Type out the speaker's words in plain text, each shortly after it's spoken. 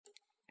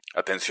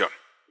Atención,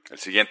 el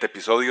siguiente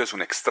episodio es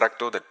un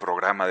extracto del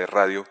programa de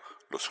radio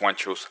Los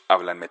Juanchos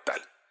Hablan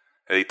Metal,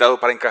 editado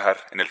para encajar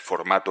en el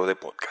formato de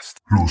podcast.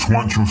 Los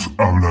Juanchos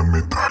Hablan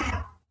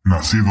Metal,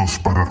 nacidos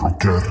para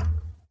rockear,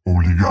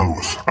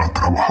 obligados a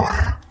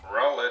trabajar.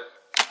 Roll it.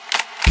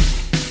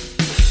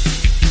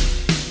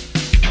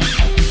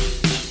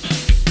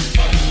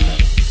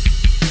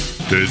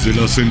 Desde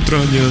las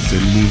entrañas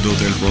del mundo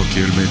del rock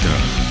y el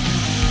metal,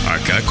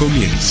 acá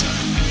comienza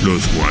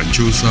Los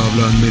Juanchos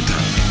Hablan Metal.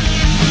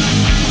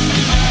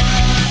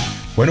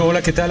 Bueno,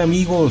 hola, ¿qué tal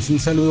amigos? Un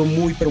saludo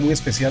muy pero muy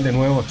especial de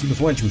nuevo aquí Los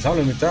Juanchos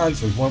Hablan Metal.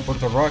 Soy Juan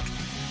Puerto Rock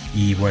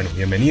y bueno,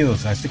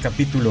 bienvenidos a este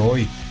capítulo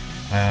hoy,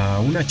 a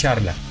una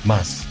charla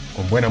más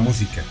con buena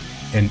música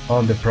en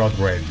On The Prod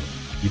Radio.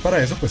 Y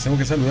para eso pues tengo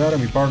que saludar a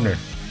mi partner,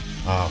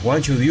 a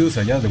Juancho Dios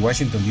allá de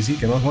Washington DC.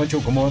 ¿Qué más,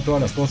 Juancho? ¿Cómo van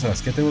todas las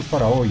cosas? ¿Qué tenemos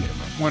para hoy,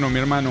 hermano? Bueno, mi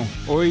hermano,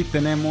 hoy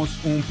tenemos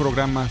un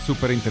programa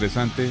súper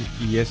interesante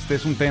y este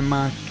es un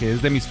tema que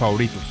es de mis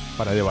favoritos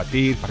para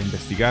debatir, para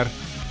investigar.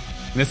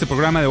 En este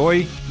programa de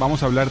hoy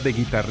vamos a hablar de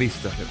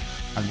guitarristas,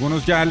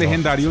 algunos ya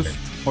legendarios,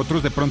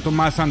 otros de pronto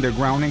más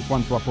underground en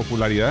cuanto a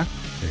popularidad.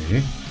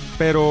 Sí.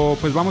 Pero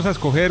pues vamos a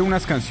escoger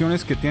unas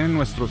canciones que tienen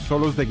nuestros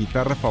solos de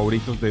guitarra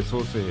favoritos de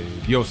esos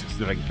dioses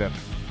de la guitarra.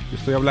 Yo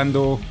estoy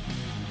hablando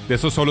de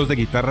esos solos de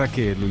guitarra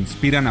que lo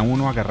inspiran a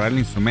uno a agarrar el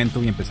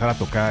instrumento y empezar a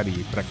tocar y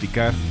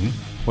practicar,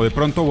 o de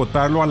pronto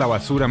botarlo a la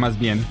basura más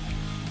bien,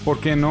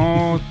 porque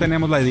no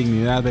tenemos la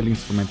dignidad del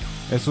instrumento.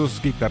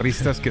 Esos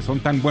guitarristas que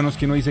son tan buenos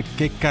que uno dice,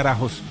 ¿qué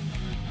carajos?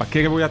 ¿Para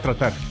qué voy a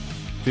tratar?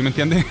 ¿Sí me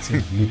entiende?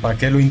 Sí, ni para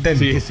qué lo intento.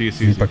 Sí.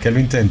 Ni para qué lo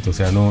intento. O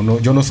sea, no,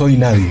 yo no soy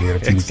nadie,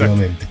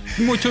 definitivamente.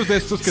 Exacto. Muchos de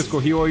estos que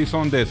escogí hoy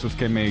son de esos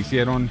que me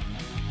hicieron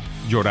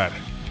llorar.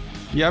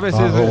 Y a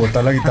veces... o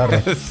botar la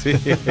guitarra. Sí.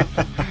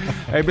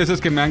 Hay veces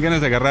que me dan ganas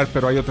de agarrar,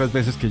 pero hay otras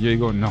veces que yo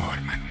digo, no,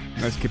 hermano,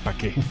 no es que ¿para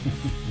qué?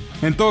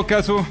 En todo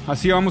caso,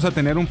 así vamos a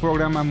tener un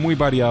programa muy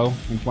variado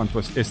en cuanto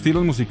a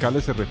estilos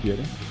musicales se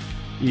refiere.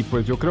 Y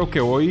pues yo creo que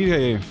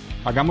hoy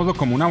hagámoslo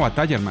como una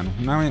batalla, hermano.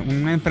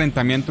 Un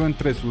enfrentamiento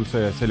entre sus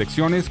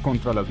selecciones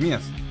contra las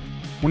mías.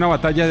 Una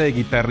batalla de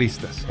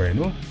guitarristas.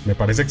 Bueno, me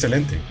parece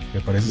excelente. Me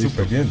parece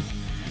súper bien.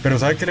 Pero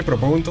 ¿sabe qué le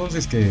propongo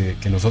entonces? Que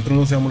nosotros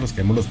no seamos los que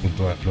demos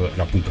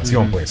la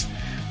puntuación, pues.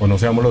 O no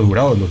seamos los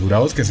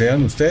jurados que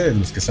sean ustedes,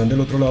 los que están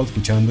del otro lado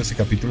escuchando este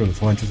capítulo de Los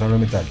Juanchos Hablan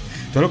Metal.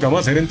 Entonces lo que vamos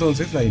a hacer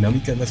entonces, la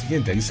dinámica es la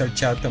siguiente. Ahí está el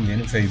chat también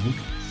en Facebook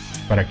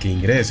para que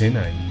ingresen,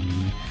 ahí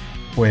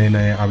pueden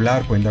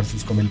hablar, pueden dar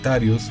sus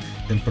comentarios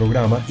del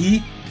programa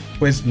y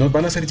pues nos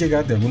van a hacer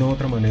llegar de alguna u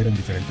otra manera en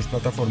diferentes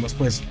plataformas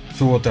pues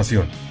su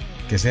votación.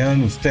 Que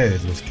sean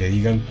ustedes los que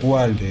digan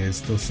cuál de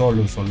estos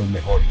solos son los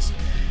mejores.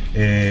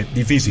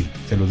 Difícil,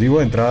 se los digo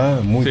de entrada,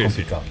 muy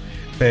complicado. Sí.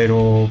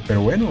 Pero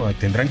bueno,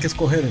 tendrán que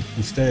escoger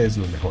ustedes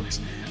los mejores.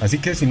 Así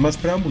que sin más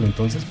preámbulo,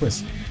 entonces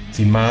pues,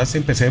 sin más,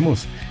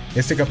 empecemos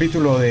este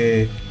capítulo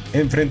de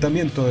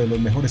enfrentamiento de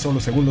los mejores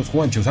solos según Los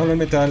Juanchos Hablan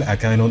Metal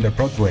acá en On The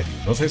Prod Radio.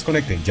 No se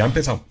desconecten, ya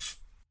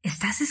empezamos.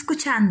 Estás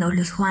escuchando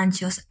Los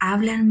Juanchos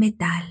Hablan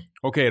Metal.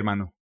 Ok,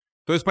 hermano.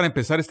 Entonces, para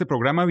empezar este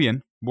programa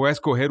bien, voy a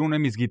escoger uno de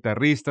mis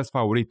guitarristas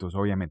favoritos,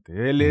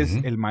 obviamente. Él es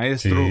el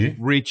maestro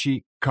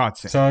Richie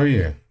Kotzen.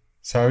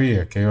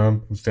 Sabía que iba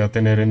usted a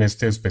tener en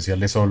este especial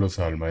de solos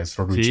al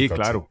maestro Richie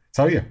Kotzen. Claro.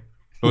 Sabía.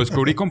 Lo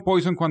descubrí con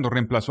Poison cuando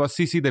reemplazó a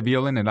CeCe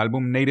DeVille en el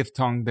álbum Native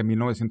Tongue de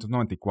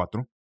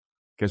 1994,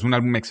 que es un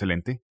álbum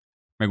excelente.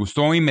 Me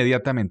gustó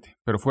inmediatamente,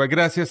 pero fue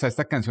gracias a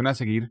esta canción a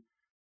seguir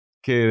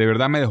que de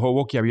verdad me dejó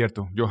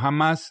boquiabierto. Yo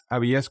jamás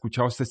había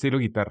escuchado este estilo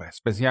de guitarra,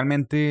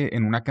 especialmente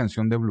en una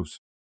canción de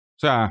blues. O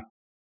sea,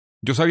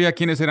 yo sabía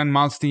quiénes eran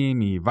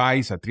Malmsteen y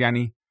Vai,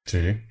 Satriani,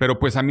 pero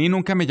pues a mí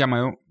nunca me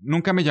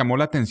llamó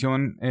la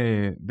atención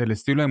del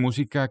estilo de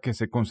música que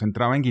se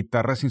concentraba en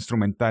guitarras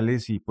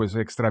instrumentales y pues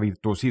extra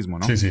virtuosismo,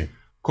 ¿no? Sí.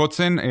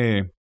 Kotzen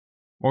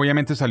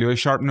obviamente salió de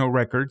Sharp Note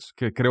Records,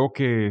 que creo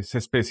que se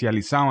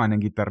especializaban en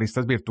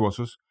guitarristas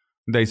virtuosos.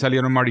 De ahí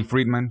salieron Marty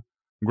Friedman,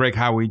 Greg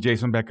Howe,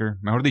 Jason Becker,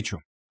 mejor dicho,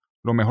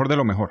 lo mejor de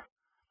lo mejor.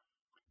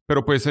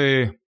 Pero pues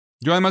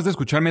yo además de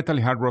escuchar metal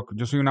y hard rock,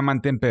 yo soy un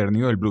amante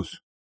empedernido del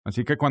blues.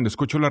 Así que cuando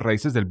escucho las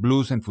raíces del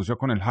blues en fusión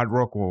con el hard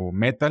rock o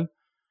metal,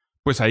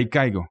 pues ahí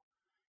caigo.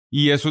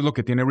 Y eso es lo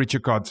que tiene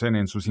Richie Kotzen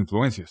en sus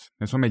influencias.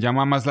 Eso me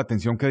llama más la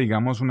atención que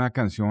digamos una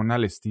canción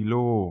al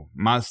estilo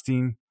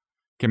Malmsteen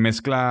que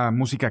mezcla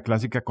música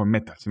clásica con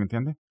metal, ¿sí me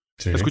entiende?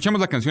 Sí. Escuchemos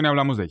la canción y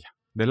hablamos de ella.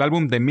 Del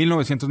álbum de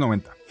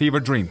 1990,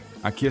 Fever Dream.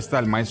 Aquí está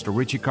el maestro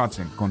Richie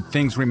Kotzen con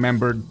Things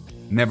Remembered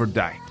Never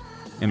Die.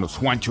 En Los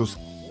Juanchos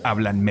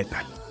Hablan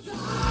Metal.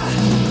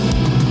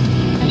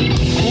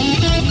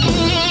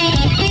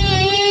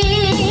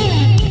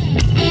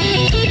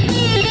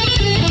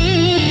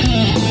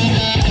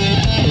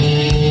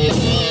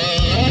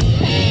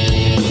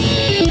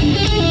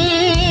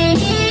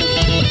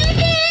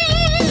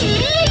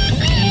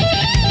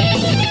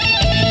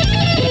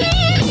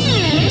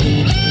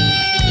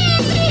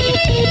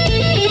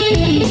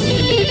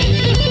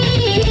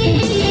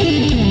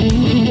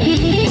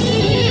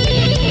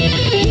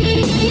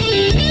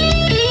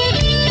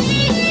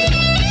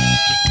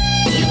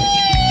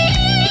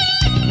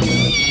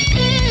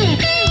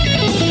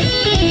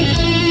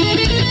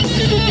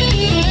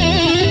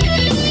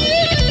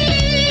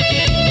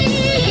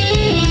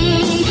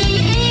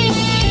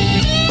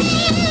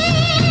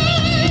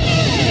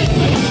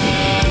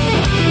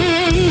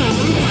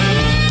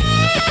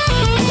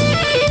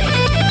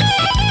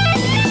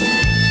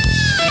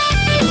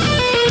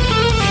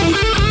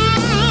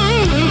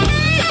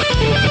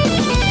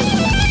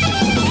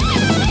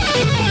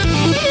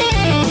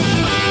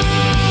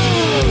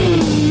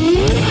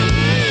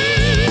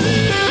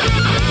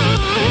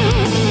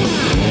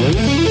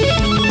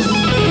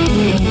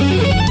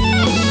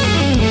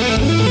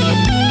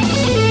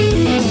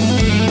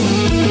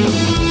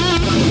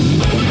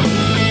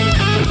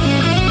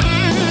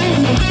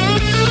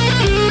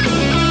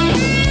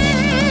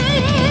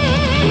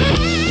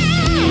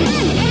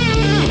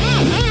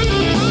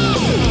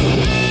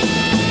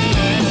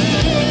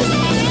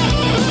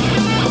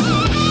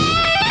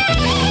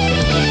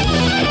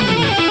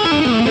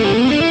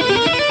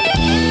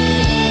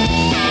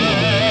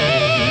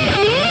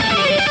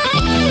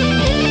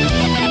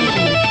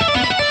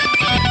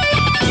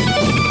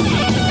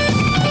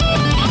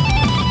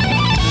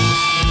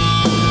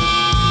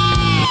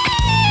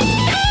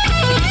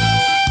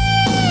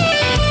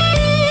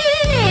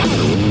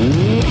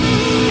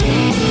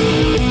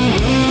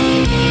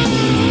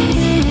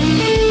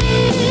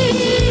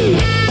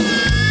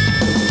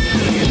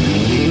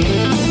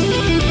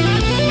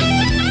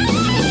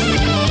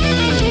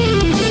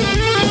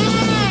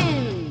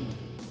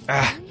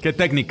 Qué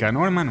técnica,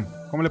 ¿no, hermano?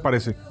 ¿Cómo le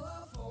parece?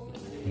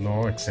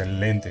 No,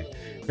 excelente.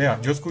 Vea,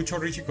 yo escucho a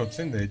Richie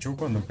Kotzen, de hecho,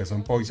 cuando empezó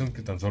en Poison,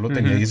 que tan solo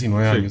tenía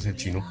 19 años el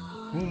chino.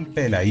 Un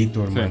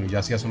peladito, hermano, y ya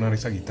hacía sonar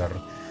esa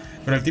guitarra.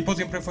 Pero el tipo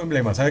siempre fue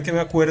emblema. ¿Sabe qué me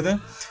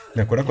acuerda?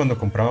 Me acuerda cuando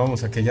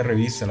comprábamos aquella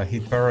revista, la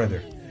Hit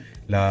Parade,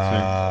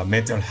 la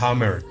Metal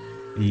Hammer,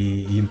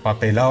 y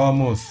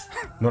empapelábamos,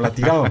 nos la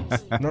tirábamos.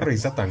 Una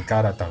revista tan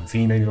cara, tan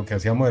fina, y lo que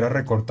hacíamos era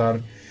recortar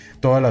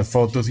todas las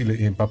fotos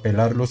y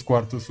empapelar los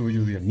cuartos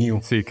suyos y el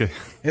mío. Sí, que...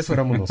 Eso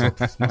éramos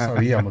nosotros, no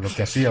sabíamos lo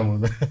que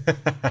hacíamos.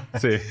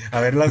 Sí.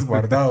 Haberlas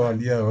guardado al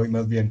día de hoy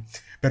más bien.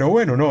 Pero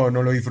bueno, no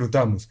lo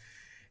disfrutamos.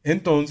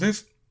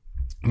 Entonces,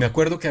 me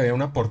acuerdo que había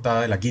una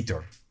portada de la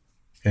Guitarra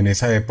en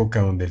esa época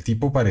donde el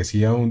tipo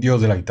parecía un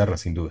dios de la guitarra,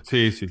 sin duda.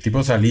 Sí, sí. El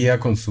tipo salía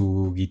con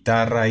su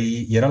guitarra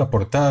ahí y era la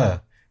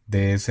portada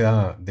de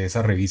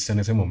esa revista en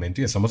ese momento,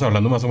 y estamos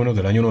hablando más o menos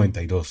del año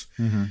 92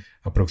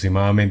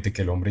 aproximadamente,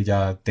 que el hombre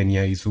ya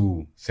tenía ahí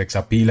su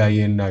sexapil ahí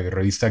en la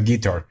revista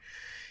Guitar.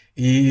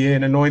 Y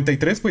en el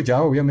 93 pues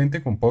ya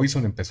obviamente con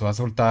Poison empezó a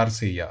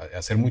soltarse y a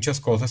hacer muchas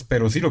cosas,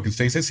 pero sí, lo que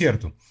usted dice es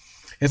cierto,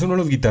 es uno de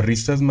los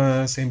guitarristas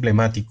más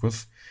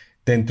emblemáticos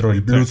dentro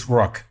del blues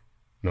rock,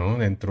 ¿no?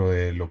 Dentro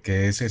de lo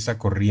que es esa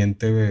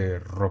corriente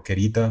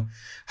rockerita,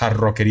 hard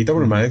rockerita,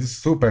 porque además es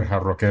súper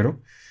hard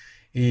rockero.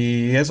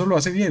 Y eso lo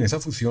hace bien, esa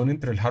fusión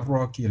entre el hard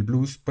rock y el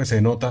blues, pues se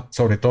nota,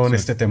 sobre todo en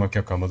este tema que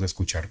acabamos de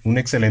escuchar. Un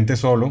excelente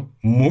solo,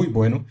 muy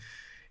bueno.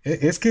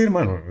 Es que,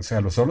 hermano, o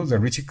sea, los solos de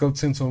Richie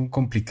Kotzen son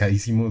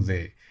complicadísimos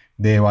de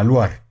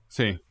evaluar.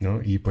 Sí.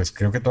 ¿No? Y pues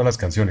creo que todas las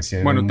canciones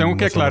tienen... Bueno, tengo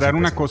que aclarar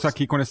una cosa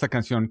aquí con esta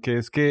canción, que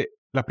es que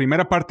la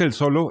primera parte del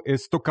solo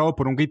es tocado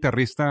por un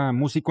guitarrista,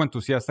 músico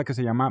entusiasta que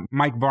se llama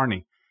Mike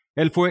Varney.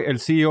 Él fue el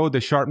CEO de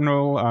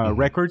Sharpnel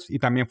Records y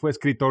también fue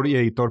escritor y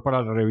editor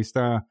para la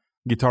revista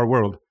Guitar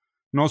World.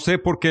 No sé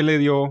por qué le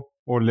dio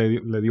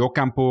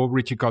campo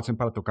Richie Kotzen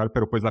para tocar,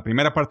 pero pues la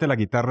primera parte de la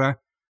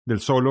guitarra,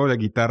 del solo de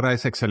guitarra,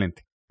 es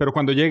excelente. Pero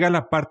cuando llega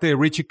la parte de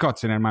Richie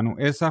Kotzen, hermano,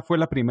 esa fue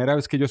la primera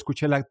vez que yo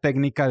escuché la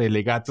técnica de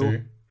legato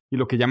y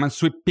lo que llaman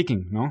sweep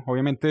picking, ¿no?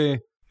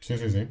 Obviamente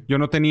yo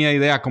no tenía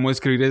idea cómo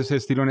describir ese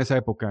estilo en esa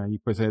época, y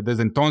pues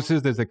desde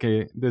entonces,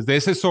 desde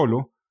ese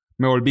solo,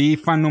 me volví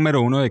fan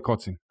número 1 de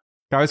Kotzen.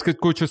 Cada vez que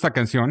escucho esta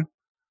canción,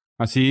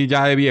 así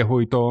ya de viejo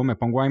y todo, me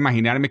pongo a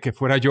imaginarme que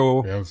fuera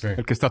yo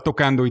el que está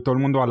tocando y todo el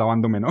mundo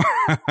alabándome, ¿no?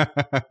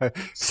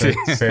 Se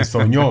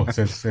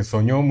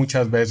soñó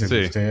muchas veces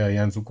usted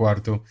allá en su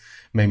cuarto,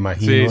 me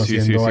imagino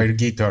haciendo air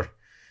guitar,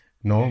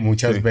 ¿no?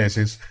 Muchas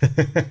veces.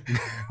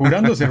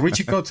 Jurándose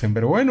Richie Kotzen,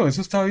 pero bueno,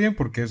 eso está bien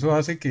porque eso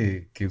hace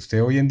que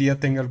usted hoy en día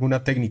tenga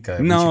alguna técnica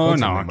de Richie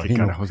Kotzen, No, qué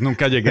carajos,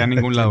 nunca llegué a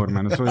ningún lado,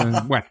 hermano. Eso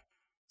es, bueno,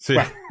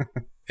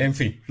 en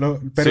fin,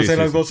 pero se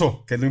las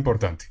gozó, que es lo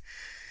importante.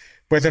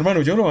 Pues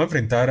hermano, yo lo voy a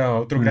enfrentar a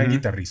otro gran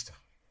guitarrista.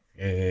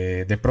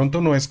 De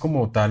pronto no es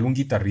como tal un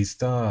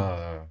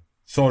guitarrista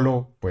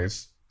solo,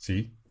 pues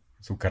sí.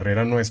 Su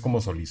carrera no es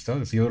como solista,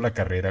 ha sido la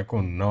carrera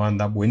con una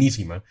banda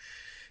buenísima,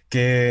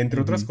 que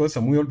entre otras cosas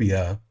está muy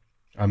olvidada,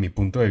 a mi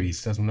punto de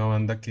vista. Es una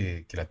banda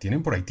que la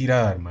tienen por ahí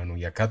tirada, hermano.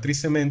 Y acá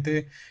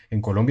tristemente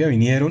en Colombia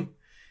vinieron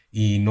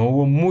y no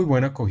hubo muy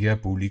buena acogida de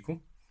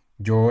público.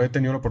 Yo he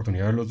tenido la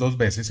oportunidad de verlos 2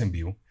 veces en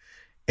vivo.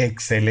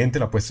 Excelente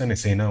la puesta en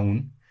escena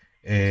aún.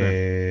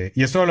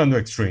 Y estoy hablando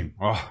de Extreme,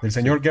 del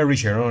señor Gary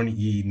Sharon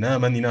y nada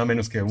más ni nada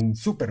menos que un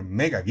super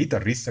mega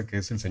guitarrista que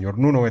es el señor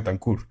Nuno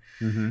Betancourt,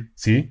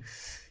 ¿sí?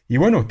 Y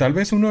bueno, tal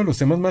vez uno de los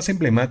temas más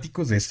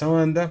emblemáticos de esta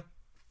banda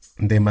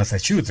de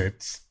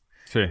Massachusetts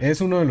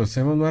es uno de los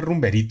temas más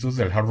rumberitos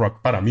del hard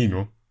rock para mí,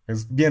 ¿no?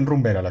 Es bien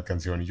rumbera la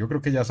canción y yo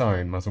creo que ya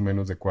saben más o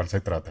menos de cuál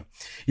se trata.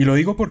 Y lo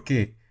digo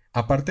porque,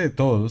 aparte de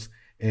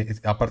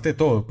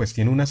todo, pues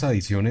tiene unas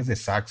adiciones de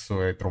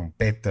saxo, de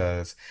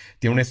trompetas,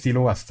 tiene un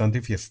estilo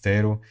bastante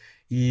fiestero,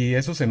 y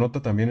eso se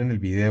nota también en el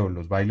video, en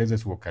los bailes de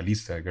su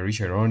vocalista, Gary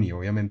Sharon, y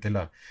obviamente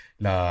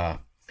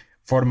la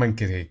forma en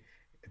que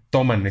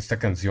toman esta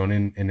canción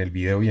en el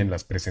video y en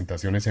las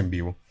presentaciones en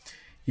vivo.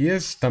 Y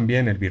es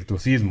también el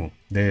virtuosismo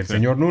del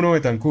señor Nuno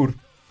Betancourt,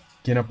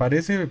 quien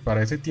aparece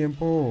para ese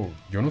tiempo,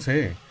 yo no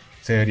sé,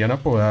 se deberían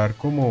apodar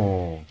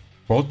como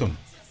Button,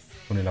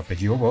 con el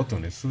apellido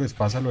Button. Eso les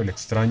pasa lo del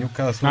extraño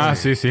caso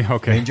de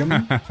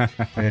Benjamin.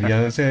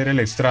 Debería ser el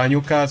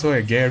extraño caso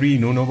de Gary y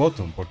Nuno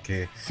Button,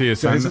 porque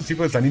esos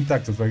tipos están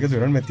intactos, parece que se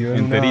hubieran metido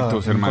en un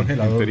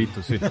congelador.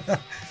 Enteritos, sí.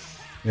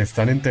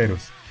 Están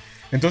enteros.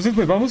 Entonces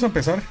pues vamos a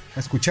empezar a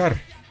escuchar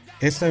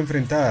esta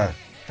enfrentada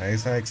a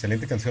esa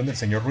excelente canción del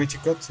señor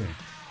Richie Kotzen,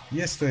 y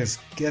esto es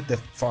Get the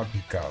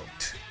Fuck Out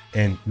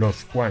en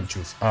Los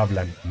Juanchos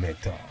Hablan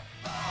Metal.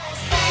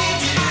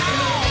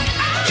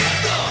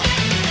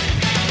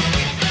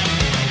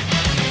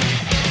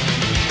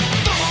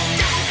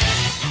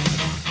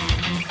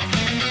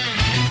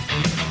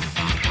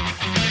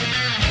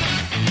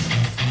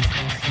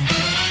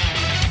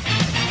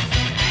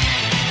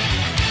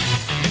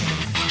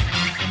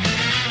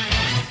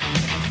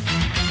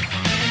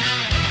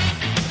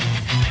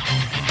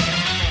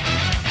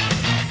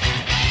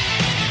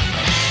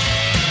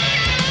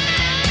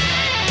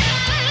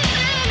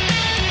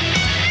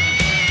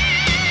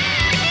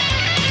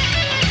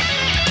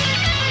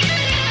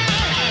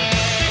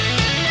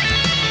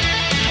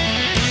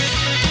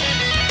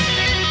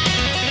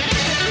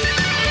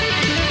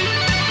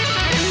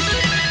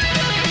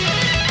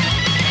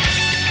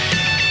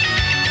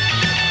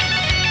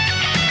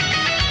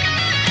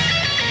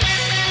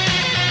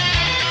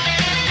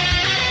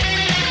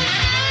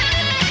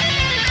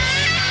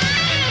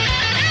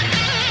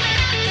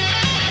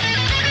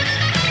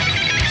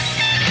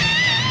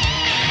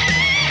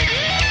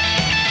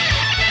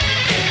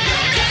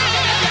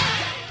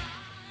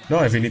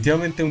 No,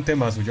 definitivamente un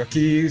temazo. Yo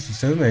aquí, si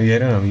ustedes me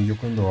vieran a mí, yo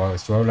cuando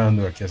estoy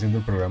hablando aquí haciendo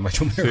el programa,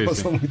 yo me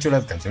gozo mucho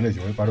las canciones.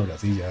 Yo me paro de la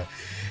silla,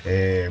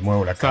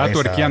 muevo la Estaba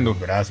cabeza, tuerqueando. los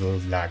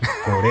brazos, la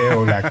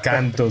coreo, la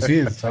canto. Sí,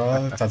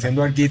 está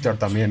haciendo el guitar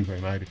también, mi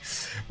madre.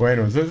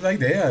 Bueno, esa es la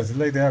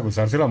idea,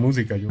 gozarse la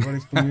música. Yo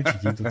parezco muy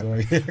chiquito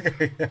todavía.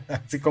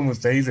 Así como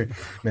usted dice,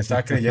 me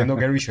estaba creyendo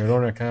Gary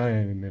Sharon acá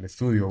en el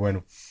estudio.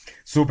 Bueno,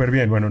 súper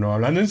bien. Bueno, no,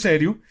 hablando en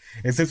serio,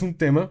 este es un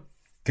tema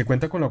que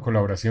cuenta con la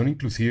colaboración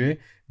inclusive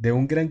de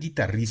un gran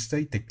guitarrista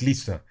y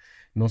teclista.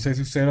 No sé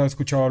si usted lo ha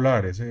escuchado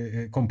hablar, es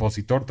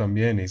compositor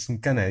también, es un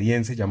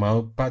canadiense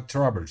llamado Pat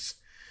Travers.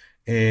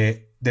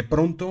 De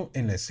pronto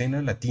en la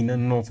escena latina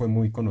no fue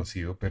muy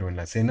conocido, pero en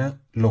la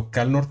escena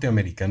local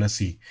norteamericana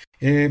sí.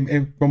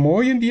 Como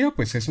hoy en día,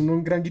 pues es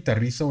un gran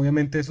guitarrista,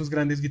 obviamente esos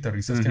grandes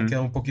guitarristas que han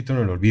quedado un poquito en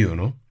el olvido,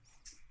 ¿no?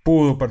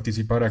 Pudo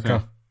participar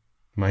acá,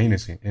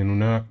 imagínese, en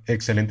una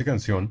excelente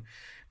canción.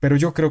 Pero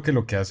yo creo que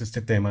lo que hace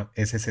este tema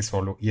es ese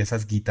solo y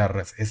esas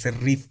guitarras, ese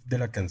riff de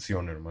la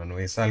canción, hermano.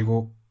 Es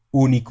algo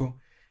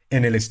único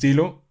en el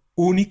estilo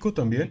único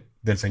también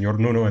del señor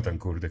Nuno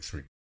Bettencourt de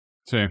Extreme.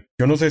 Sí.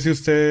 Yo no sé si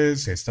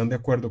ustedes están de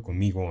acuerdo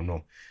conmigo o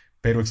no,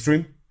 pero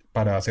Extreme,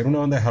 para hacer una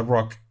banda de hard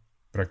rock,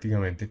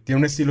 prácticamente,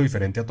 tiene un estilo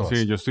diferente a todas.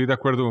 Sí, yo estoy de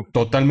acuerdo.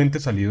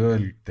 Totalmente salido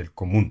del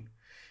común.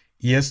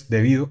 Y es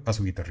debido a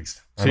su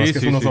guitarrista. Además que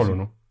es uno solo,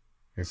 ¿no?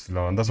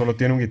 La banda solo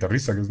tiene un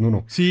guitarrista, que es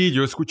Nuno. Sí,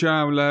 yo escuché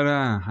hablar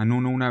a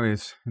Nuno una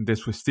vez de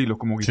su estilo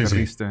como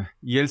guitarrista.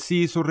 Y él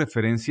sí hizo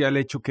referencia al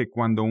hecho que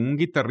cuando un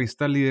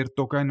guitarrista líder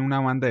toca en una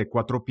banda de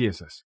 4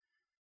 piezas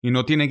y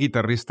no tiene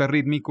guitarrista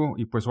rítmico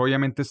y pues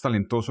obviamente es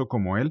talentoso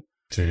como él,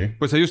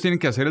 pues ellos tienen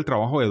que hacer el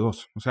trabajo de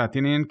 2. O sea,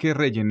 tienen que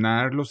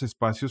rellenar los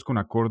espacios con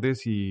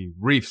acordes y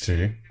riffs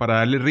para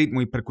darle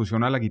ritmo y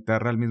percusión a la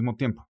guitarra al mismo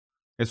tiempo.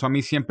 Eso a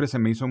mí siempre se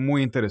me hizo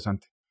muy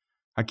interesante.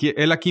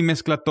 Él aquí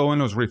mezcla todo en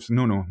los riffs.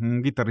 Nuno,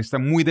 un guitarrista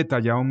muy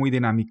detallado, muy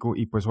dinámico,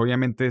 y pues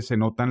obviamente se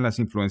notan las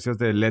influencias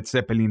de Led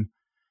Zeppelin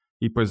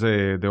y pues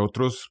de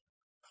otros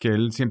que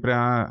él siempre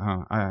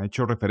ha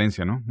hecho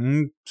referencia, ¿no?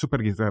 Un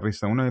super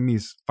guitarrista, uno de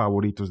mis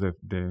favoritos de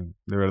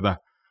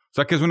verdad. O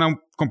sea que es una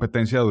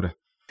competencia dura.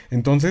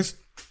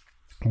 Entonces,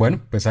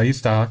 bueno, pues ahí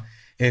está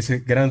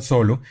ese gran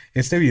solo.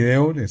 Este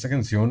video de esa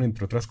canción,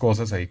 entre otras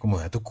cosas, ahí como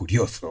dato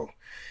curioso,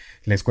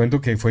 les cuento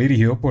que fue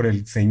dirigido por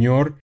el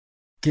señor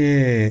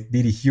que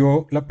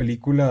dirigió la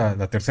película,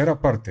 la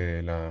tercera parte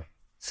de la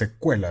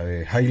secuela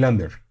de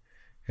Highlander,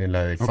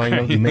 la de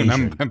Final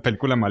Dimension. Una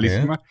película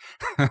malísima.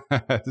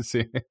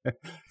 Sí.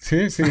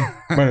 Sí.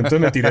 Bueno,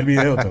 entonces me tiré el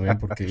video también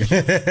porque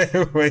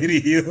fue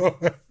dirigido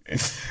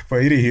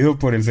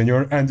por el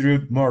señor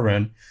Andrew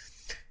Moran,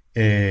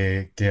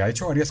 que ha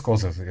hecho varias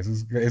cosas.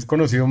 Es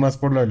conocido más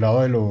por el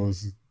lado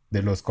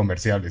de los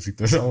comerciales y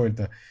toda esa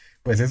vuelta.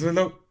 Pues eso es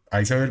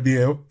ahí se ve el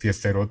video,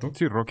 fiesteroto.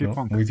 Sí, Rocky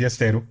Funk. Muy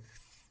fiestero.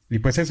 Y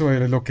pues eso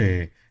es lo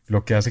que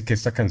hace que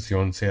esta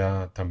canción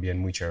sea también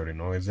muy chévere,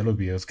 ¿no? Es de los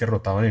videos que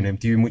rotaban en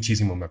MTV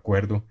muchísimo, me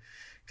acuerdo,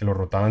 que lo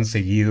rotaban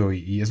seguido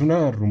y es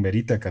una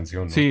rumberita de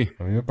canción, ¿no? Sí.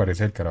 A mí me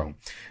parece el carajo.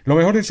 Lo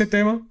mejor de ese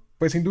tema,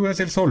 pues sin duda es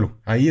el solo.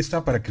 Ahí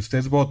está para que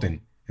ustedes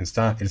voten.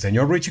 Está el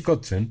señor Richie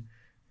Kotzen,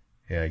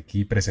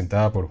 aquí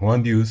presentada por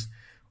Juan Dios,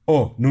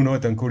 o Nuno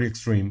Bettencourt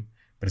Extreme,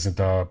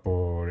 presentada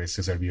por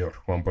este servidor,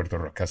 Juan Puerto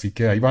Rock. Así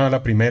que ahí va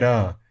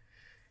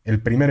el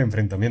primer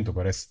enfrentamiento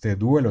para este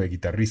duelo de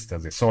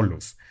guitarristas, de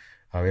solos.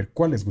 A ver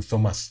cuál les gustó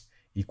más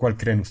y cuál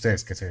creen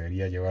ustedes que se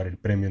debería llevar el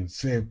premio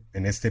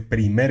en este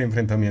primer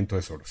enfrentamiento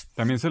de solos.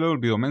 También se le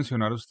olvidó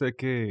mencionar a usted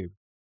que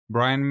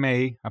Brian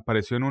May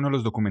apareció en uno de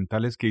los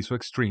documentales que hizo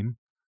Extreme.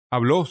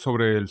 Habló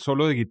sobre el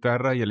solo de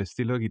guitarra y el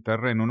estilo de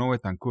guitarra de Nuno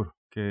Bettencourt,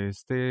 que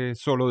este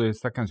solo de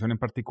esta canción en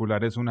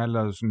particular es uno de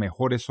los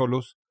mejores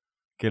solos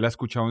que él ha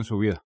escuchado en su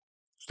vida.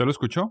 ¿Usted lo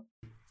escuchó?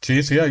 Sí,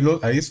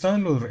 ahí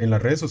están en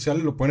las redes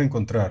sociales, lo pueden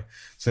encontrar.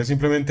 Ustedes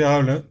simplemente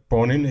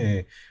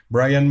ponen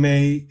Brian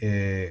May,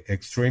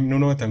 Extreme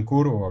Nuno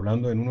Bettencourt o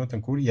hablando de Nuno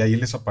Bettencourt y ahí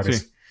les aparece.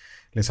 Sí.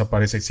 Les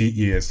aparece, sí,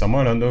 y estamos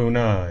hablando de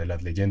una de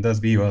las leyendas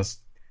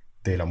vivas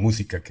de la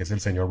música, que es el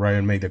señor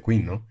Brian May de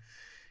Queen, ¿no?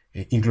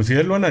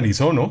 Inclusive él lo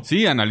analizó, ¿no?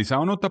 Sí,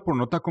 analizado nota por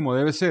nota como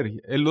debe ser.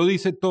 Él lo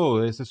dice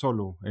todo de ese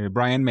solo,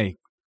 Brian May.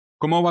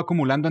 Cómo va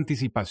acumulando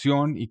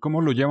anticipación y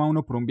cómo lo lleva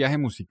uno por un viaje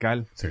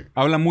musical. Sí.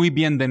 Habla muy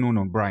bien de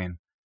Nuno, Brian.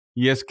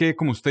 Y es que,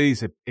 como usted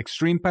dice,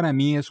 Extreme para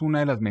mí es una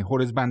de las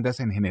mejores bandas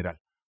en general.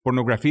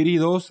 Pornography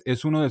 2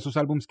 es uno de esos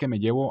álbumes que me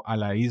llevo a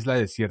la isla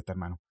desierta,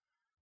 hermano.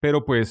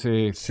 Pero pues...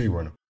 sí,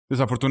 bueno.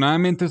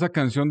 Desafortunadamente esa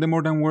canción de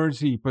More Than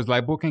Words y pues la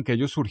época en que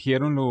ellos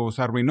surgieron los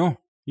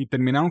arruinó. Y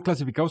terminaron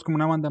clasificados como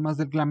una banda más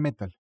del glam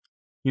metal.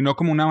 Y no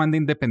como una banda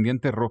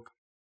independiente rock.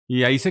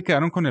 Y ahí se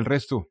quedaron con el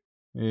resto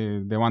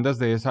de bandas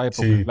de esa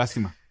época. Sí.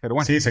 Lástima, pero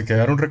bueno. Sí, se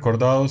quedaron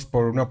recordados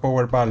por una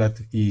power ballad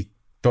y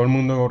todo el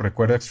mundo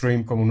recuerda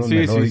Extreme como unos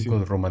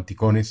melódicos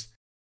romanticones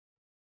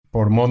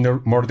por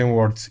More Than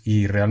Words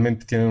y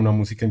realmente tienen una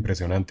música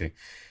impresionante.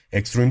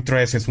 Extreme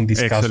 3 es un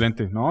discazo.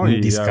 Excelente, ¿no?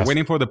 Y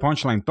Waiting for the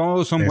Punchline,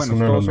 todos son buenos,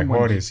 uno de todos los son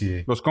mejores, buenos.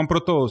 sí. Los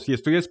compro todos y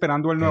estoy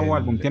esperando el nuevo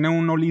álbum. Tiene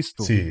uno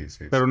listo,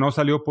 pero no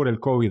salió por el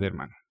COVID,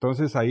 hermano.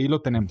 Entonces ahí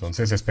lo tenemos.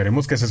 Entonces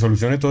esperemos que se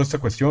solucione toda esta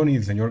cuestión y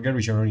el señor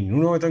Gary Sharon y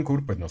Nuno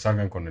Betancourt pues nos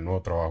salgan con el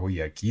nuevo trabajo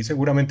y aquí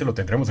seguramente lo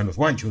tendremos en los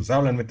Guanchos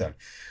Hablan Metal.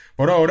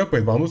 Por ahora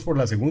pues vamos por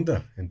la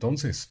segunda,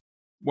 entonces.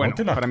 Bueno,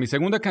 póntela. Para mi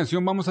segunda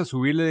canción vamos a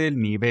subirle el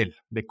nivel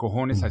de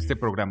cojones a este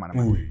programa,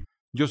 hermano.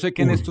 Yo sé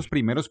que en estos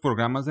primeros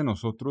programas de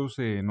nosotros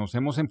nos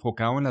hemos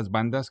enfocado en las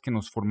bandas que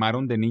nos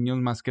formaron de niños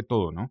más que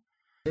todo, ¿no?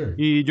 Sí.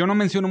 Y yo no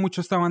menciono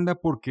mucho esta banda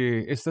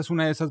porque esta es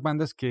una de esas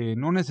bandas que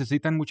no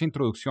necesitan mucha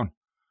introducción.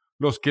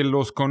 Los que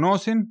los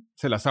conocen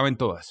se las saben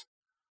todas.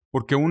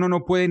 Porque uno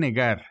no puede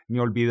negar ni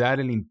olvidar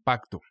el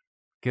impacto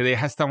que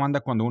deja esta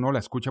banda cuando uno la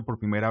escucha por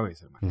primera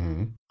vez, hermano.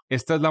 Uh-huh.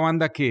 Esta es la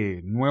banda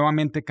que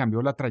nuevamente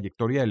cambió la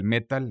trayectoria del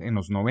metal en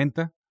los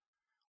 90.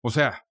 O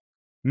sea,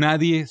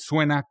 nadie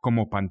suena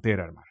como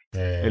Pantera, hermano.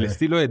 El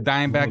estilo de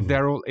Dimebag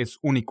Darrell es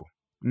único.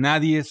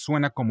 Nadie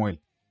suena como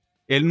él.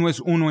 Él no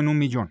es uno en un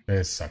millón.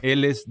 Exacto.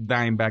 Él es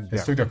Dimebag Darrell.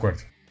 Estoy de acuerdo.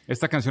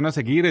 Esta canción a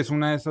seguir es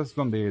una de esas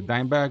donde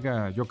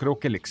Dimebag yo creo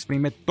que le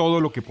exprime todo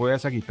lo que puede a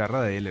esa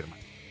guitarra de él,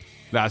 hermano.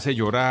 La hace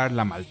llorar,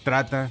 la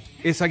maltrata.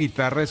 Esa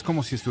guitarra es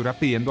como si estuviera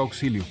pidiendo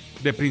auxilio.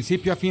 De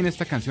principio a fin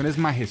esta canción es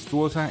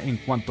majestuosa en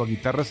cuanto a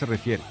guitarra se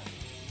refiere.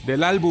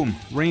 Del álbum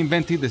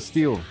Reinvented the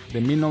Steel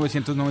de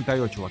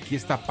 1998, aquí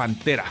está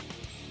Pantera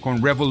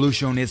con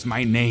Revolution is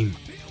My Name.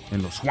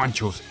 En los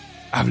Juanchos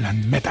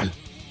hablan metal.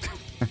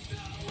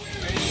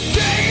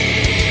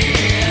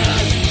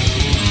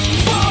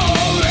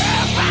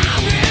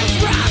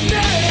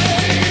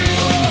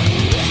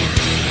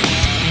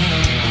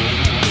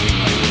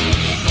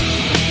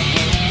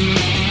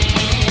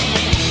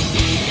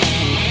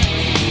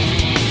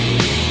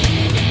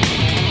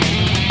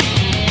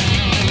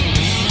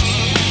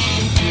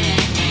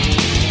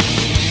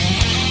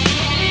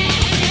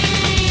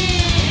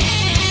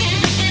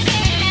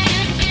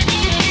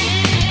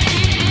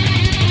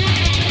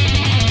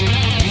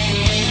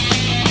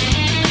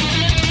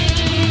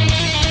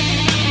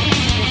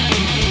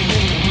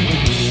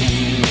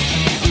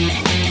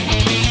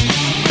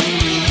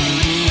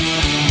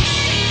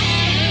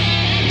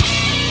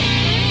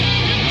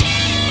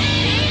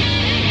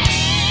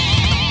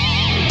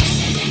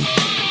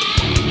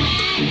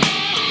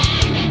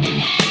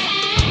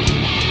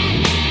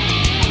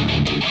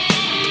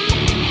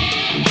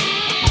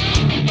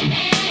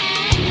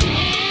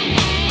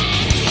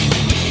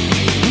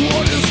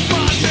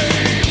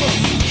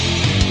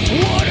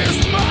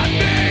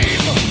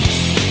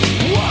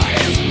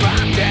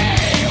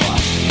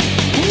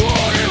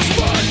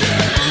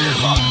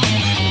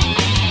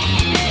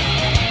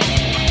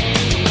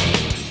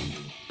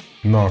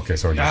 No, qué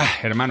sólido.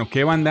 Hermano,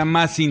 qué banda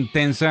más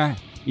intensa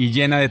y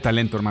llena de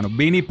talento, hermano.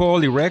 Vinnie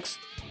Paul y Rex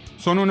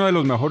son uno de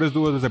los mejores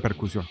dúos de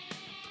percusión.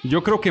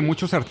 Yo creo que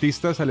muchos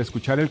artistas al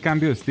escuchar el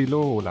cambio de estilo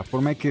o la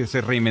forma en que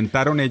se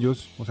reinventaron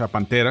ellos, o sea,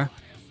 Pantera,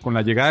 con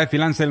la llegada de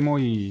Phil Anselmo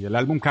y el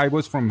álbum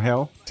Cowboys from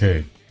Hell,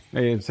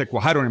 se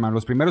cuajaron, hermano.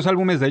 Los primeros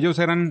álbumes de ellos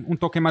eran un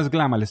toque más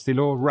glam, al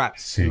estilo Rat,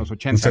 en los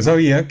 80. ¿Usted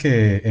sabía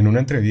que en una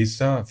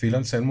entrevista Phil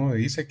Anselmo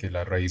dice que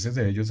las raíces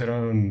de ellos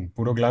eran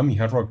puro glam y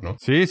hard rock, ¿no?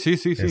 Sí.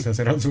 Esas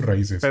eran sus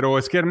raíces. Pero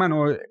es que,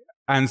 hermano,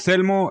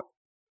 Anselmo,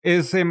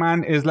 ese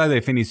man es la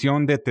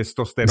definición de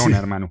testosterona,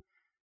 hermano.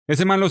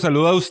 Ese man lo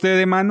saluda a usted,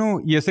 hermano,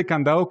 y ese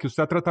candado que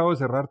usted ha tratado de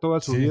cerrar toda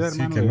su vida,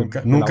 hermano. Sí,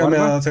 que nunca me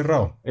ha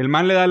cerrado. El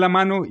man le da la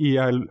mano y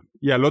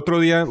al otro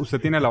día usted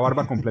tiene la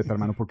barba completa,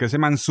 hermano, porque ese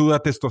man suda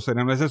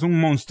testosterona. Ese es un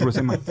monstruo,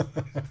 ese man.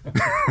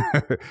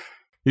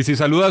 Y si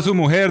saluda a su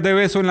mujer de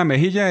beso en la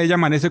mejilla, ella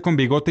amanece con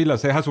bigote y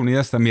las cejas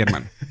unidas también,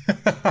 hermano.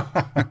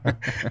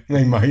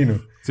 Me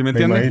imagino. ¿Sí me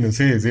entiende? Me imagino,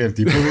 sí. El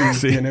tipo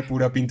tiene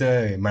pura pinta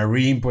de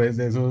marine, pues,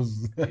 de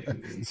esos...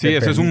 Sí,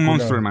 ese es un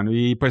monstruo, hermano.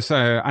 Y pues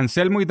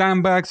Anselmo y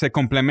Dimebag se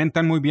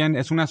complementan muy bien.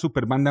 Es una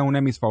super banda, una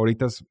de mis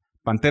favoritas.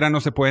 Pantera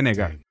no se puede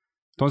negar. Sí.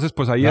 Entonces,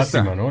 pues ahí está.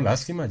 Lástima, ¿no?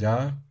 Lástima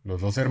ya.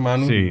 Los dos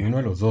hermanos, uno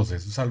de los dos.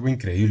 Eso es algo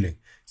increíble.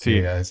 Sí.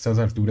 Que a estas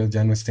alturas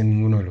ya no estén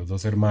ninguno de los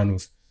dos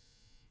hermanos.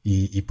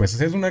 Y pues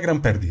es una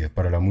gran pérdida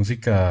para la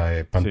música.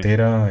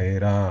 Pantera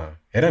era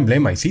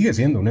emblema y sigue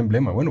siendo un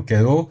emblema. Bueno,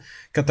 quedó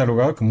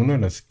catalogado como uno de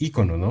los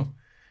íconos, ¿no?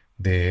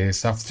 De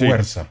esa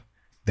fuerza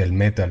del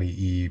metal.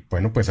 Y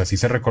bueno, pues así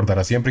se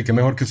recordará siempre. Y qué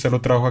mejor que usted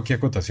lo trajo aquí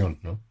a cotación,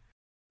 ¿no?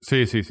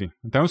 Sí.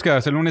 Tenemos que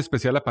hacerle un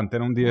especial a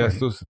Pantera un día de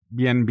estos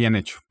bien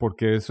hecho.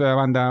 Porque esa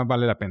banda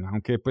vale la pena.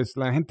 Aunque pues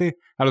la gente,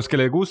 a los que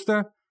les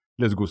gusta,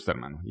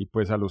 hermano. Y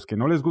pues a los que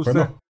no les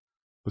gusta,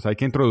 pues hay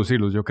que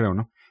introducirlos, yo creo,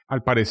 ¿no?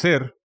 Al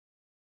parecer...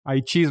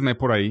 Hay chisme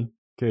por ahí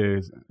que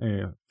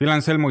Phil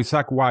Anselmo y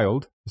Zakk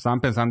Wylde estaban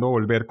pensando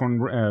volver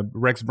con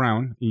Rex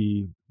Brown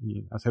y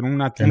hacer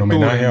un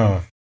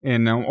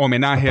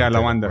homenaje a la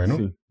banda. Bueno,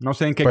 sí. No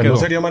sé en qué pues quedó. No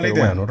sería mala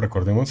idea, bueno. ¿no?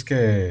 Recordemos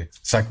que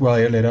Zakk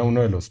Wylde era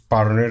uno de los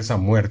partners a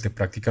muerte,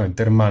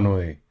 prácticamente hermano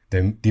de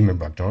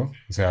Dimebag, ¿no?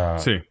 O sea,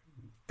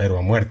 pero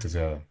a muerte, o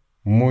sea,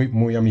 muy,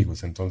 muy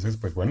amigos. Entonces,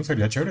 pues bueno,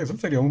 sería chévere. Eso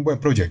sería un buen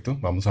proyecto.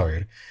 Vamos a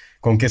ver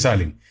con qué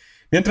salen.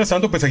 Mientras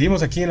tanto, pues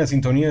seguimos aquí en la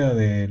sintonía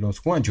de los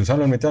Juanchos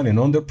Hablan Metal en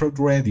Underprod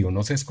Radio.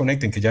 No se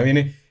desconecten, que ya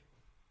viene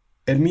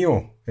el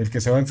mío, el que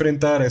se va a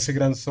enfrentar a ese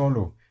gran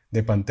solo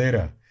de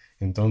Pantera.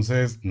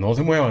 Entonces, no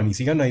se muevan y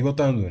sigan ahí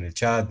votando en el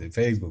chat de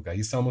Facebook.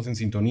 Ahí estamos en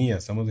sintonía,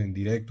 estamos en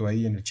directo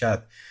ahí en el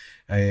chat,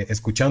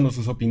 escuchando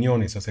sus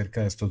opiniones acerca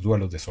de estos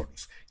duelos de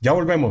solos. Ya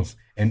volvemos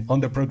en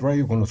Underprod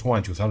Radio con los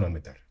Juanchos Hablan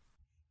Metal.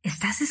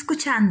 Estás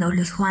escuchando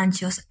Los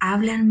Juanchos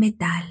Hablan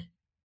Metal.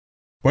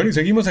 Bueno, y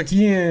seguimos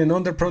aquí en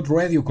Underprod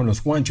Radio con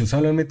los Juanchos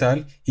Hablan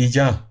Metal y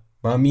ya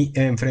va mi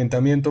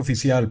enfrentamiento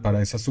oficial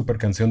para esa super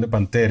canción de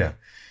Pantera.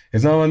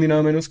 Es nada más ni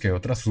nada menos que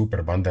otra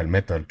super banda del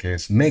metal, que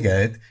es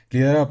Megadeth,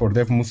 liderada por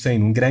Dave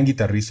Mustaine, un gran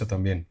guitarrista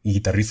también, y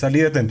guitarrista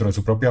líder dentro de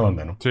su propia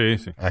banda, ¿no? Sí,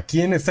 sí.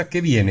 Aquí en esta que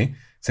viene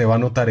se va a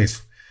notar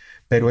eso,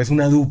 pero es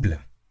una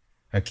dupla.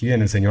 Aquí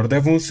viene el señor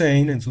Dave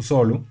Mustaine en su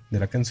solo de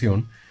la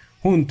canción,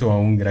 junto a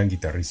un gran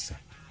guitarrista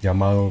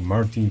llamado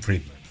Martin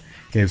Friedman,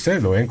 que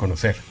ustedes lo deben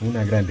conocer,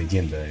 una gran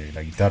leyenda de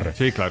la guitarra.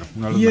 Sí, claro.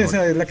 Y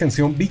esa es la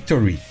canción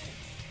Victory,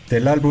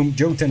 del álbum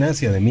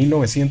Euthanasia de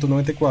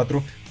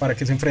 1994, para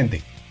que se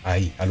enfrente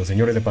ahí a los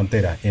señores de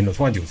Pantera en los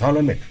Juanchos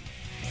Hablan Metal.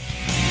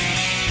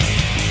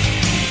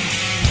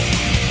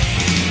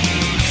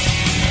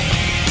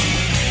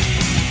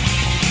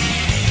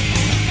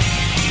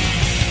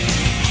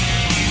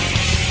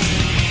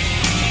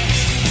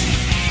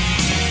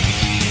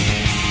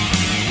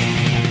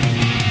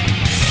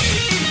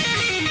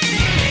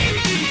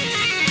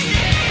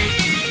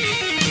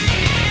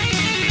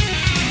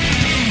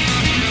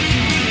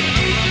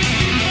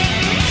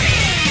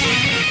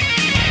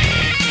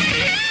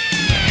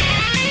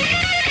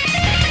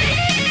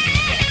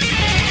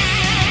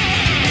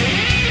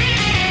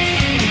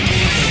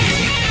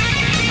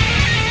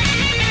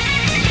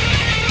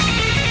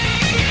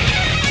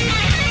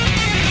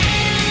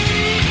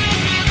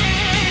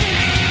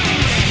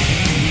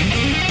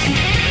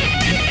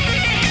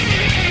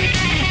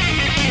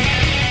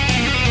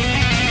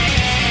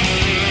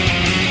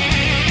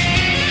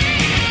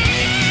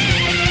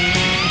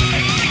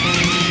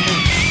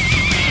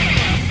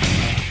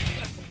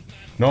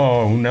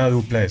 No, una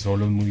dupla de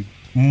solos muy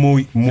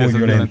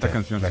violenta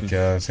canción, la sí. que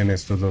hacen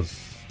estos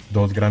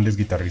dos grandes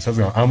guitarristas.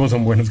 Ambos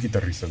son buenos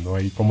guitarristas, no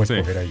hay cómo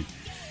escoger ahí.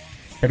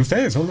 Pero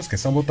ustedes son los que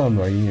están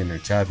votando ahí en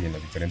el chat y en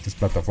las diferentes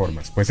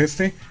plataformas. Pues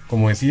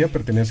como decía,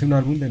 pertenece a un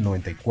álbum del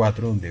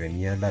 94 donde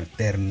venía el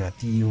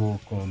alternativo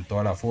con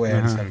toda la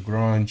fuerza, el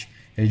grunge.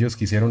 Ellos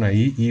quisieron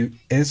ahí y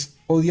es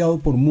odiado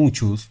por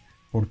muchos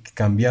porque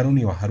cambiaron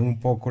y bajaron un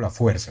poco la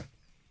fuerza,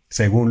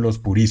 según los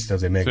puristas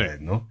de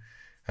Megadeth, ¿no?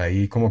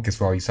 Ahí como que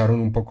suavizaron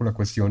un poco la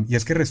cuestión. Y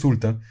es que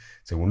resulta,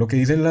 según lo que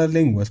dicen las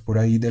lenguas por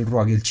ahí del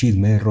rock y el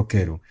chisme de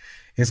rockero,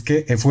 es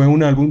que fue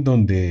un álbum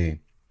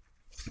donde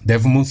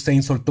Dave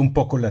Mustaine soltó un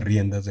poco las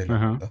riendas de la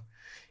banda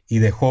y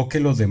dejó que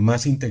los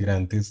demás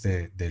integrantes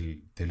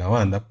de la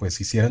banda pues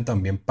hicieran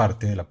también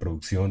parte de la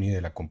producción y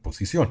de la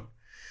composición.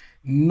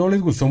 No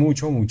les gustó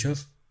mucho a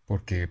muchas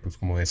porque, pues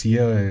como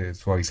decía,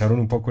 suavizaron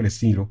un poco el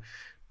estilo,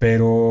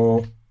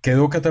 pero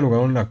quedó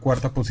catalogado en la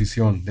 4ª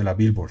posición de la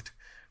Billboard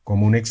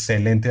como un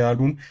excelente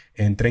álbum.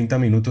 En 30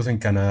 minutos en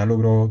Canadá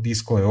logró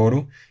disco de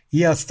oro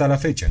y hasta la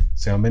fecha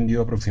se han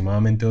vendido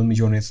aproximadamente 2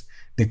 millones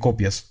de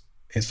copias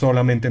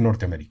solamente en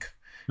Norteamérica.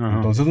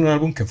 Entonces un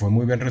álbum que fue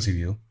muy bien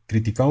recibido,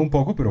 criticado un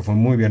poco, pero fue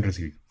muy bien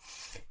recibido.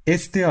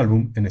 Este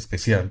álbum en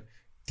especial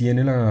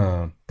tiene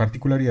la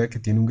particularidad de que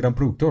tiene un gran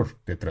productor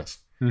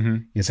detrás,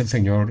 y es el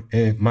señor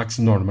Max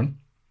Norman,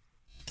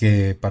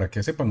 que para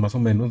que sepan más o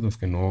menos los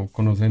que no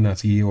conocen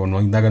así o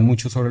no indagan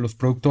mucho sobre los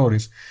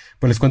productores,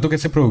 pues les cuento que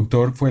este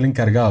productor fue el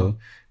encargado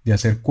de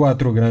hacer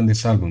 4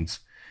 grandes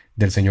álbums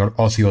del señor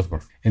Ozzy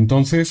Osbourne.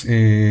 Entonces,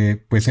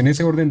 pues en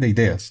ese orden de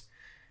ideas,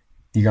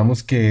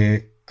 digamos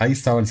que ahí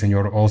estaba el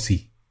señor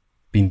Ozzy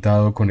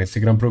pintado con este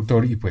gran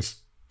productor y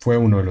pues fue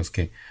uno de los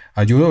que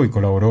ayudó y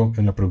colaboró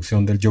en la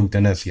producción del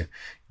Euthanasia.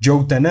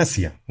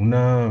 Euthanasia, un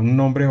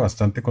nombre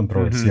bastante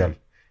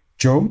controversial.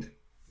 Youth,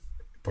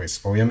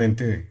 pues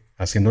obviamente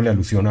haciéndole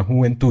alusión a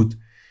juventud,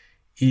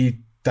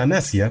 y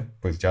Thanasia,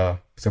 pues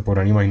ya se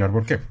podrán imaginar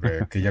por qué,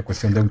 por aquella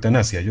cuestión de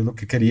eutanasia. Ellos lo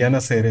que querían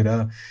hacer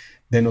era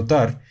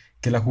denotar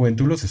que la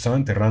juventud los estaba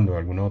enterrando de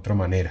alguna otra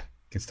manera,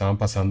 que estaban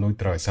pasando y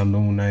atravesando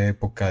una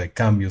época de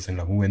cambios en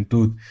la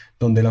juventud,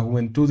 donde la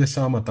juventud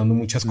estaba matando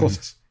muchas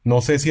cosas. No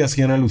sé si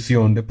hacían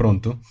alusión de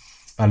pronto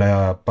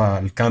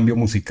al cambio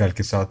musical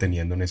que estaba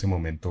teniendo en ese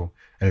momento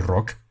el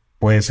rock,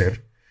 puede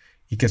ser,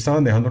 y que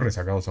estaban dejando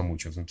rezagados a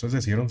muchos. Entonces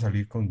decidieron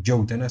salir con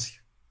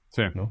Euthanasia,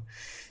 ¿no?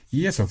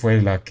 Y eso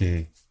fue la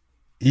que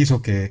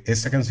hizo que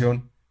esta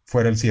canción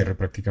fuera el cierre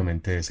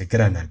prácticamente de ese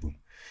gran álbum.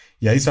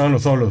 Y ahí estaban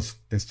los solos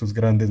de estos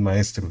grandes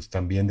maestros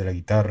también de la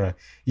guitarra.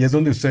 Y es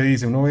donde usted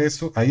dice, uno ve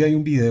esto, ahí hay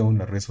un video en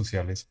las redes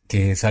sociales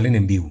que salen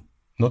en vivo.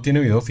 No tiene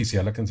video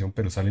oficial la canción,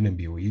 pero salen en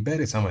vivo. Y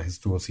ver esa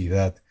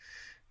majestuosidad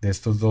de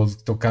estos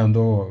dos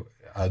tocando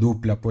a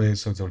dupla, pues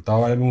se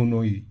soltaba el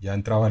uno y ya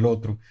entraba el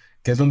otro,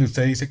 que es donde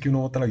usted dice que uno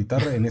bota la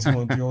guitarra. En ese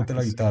momento yo boté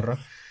la guitarra.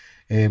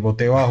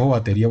 boté bajo,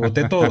 batería,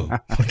 boté todo.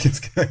 Porque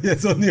es que ahí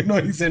es donde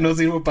uno dice no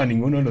sirvo para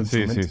ninguno de los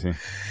instrumentos. Sí.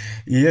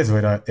 Y eso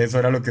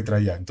era lo que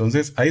traía.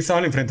 Entonces, ahí estaba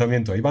el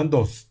enfrentamiento. Ahí van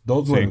dos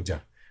duelos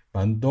ya.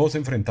 Van dos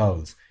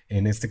enfrentados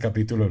en este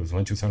capítulo de Los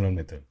Juanchos Hablan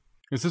Metal.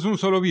 Este es un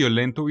solo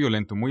violento,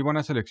 muy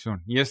buena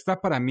selección. Y esta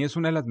para mí es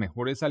una de las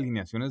mejores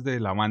alineaciones de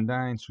la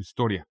banda en su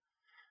historia.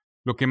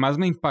 Lo que más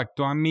me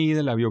impactó a mí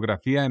de la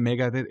biografía de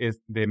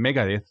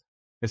Megadeth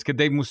es que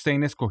Dave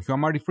Mustaine escogió a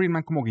Marty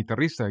Friedman como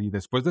guitarrista y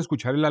después de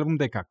escuchar el álbum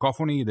de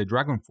Cacophony y de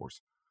Dragon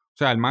Force. O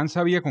sea, el man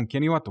sabía con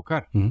quién iba a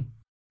tocar.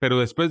 Pero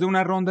después de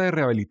una ronda de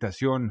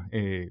rehabilitación,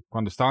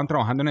 cuando estaban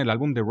trabajando en el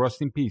álbum de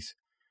Rust in Peace,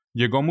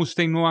 llegó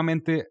Mustaine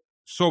nuevamente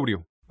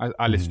sobrio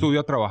al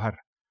estudio a trabajar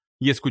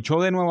y escuchó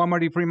de nuevo a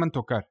Marty Friedman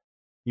tocar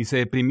y se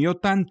deprimió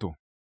tanto,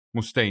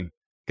 Mustaine,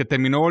 que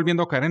terminó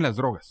volviendo a caer en las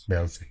drogas.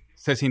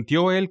 Se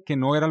sintió él que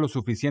no era lo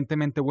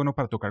suficientemente bueno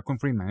para tocar con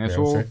Friedman.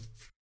 Eso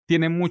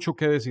tiene mucho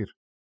que decir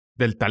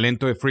del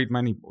talento de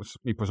Friedman y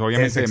pues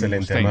obviamente es excelente,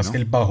 Mustaine, además ¿no? que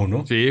el bajo,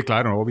 ¿no? Sí,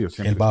 claro, obvio.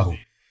 Siempre. El bajo.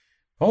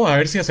 Vamos a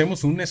ver si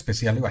hacemos un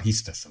especial de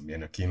bajistas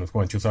también aquí en Los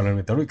Juanchos Hablan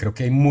Metal, y creo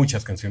que hay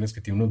muchas canciones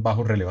que tienen unos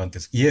bajos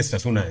relevantes, y esta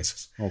es una de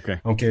esas. Okay.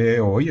 Aunque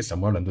hoy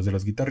estamos hablando de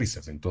los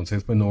guitarristas,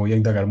 entonces pues no voy a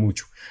indagar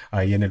mucho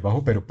ahí en el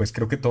bajo, pero pues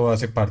creo que todo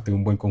hace parte de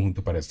un buen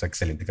conjunto para esta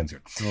excelente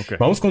canción. Okay.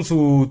 Vamos con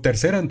su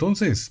tercera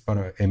entonces,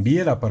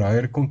 envíela para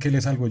ver con qué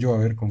le salgo yo, a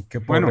ver con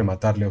qué puedo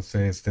rematarle a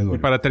usted este duelo. Y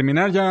para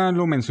terminar, ya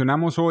lo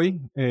mencionamos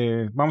hoy,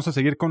 vamos a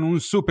seguir con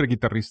un super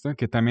guitarrista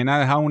que también ha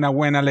dejado una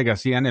buena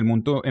legacía en el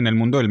mundo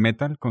del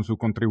metal con su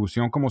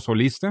contribución como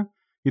solista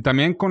y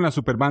también con la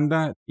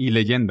superbanda y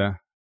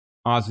leyenda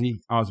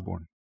Ozzy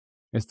Osbourne.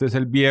 Este es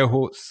el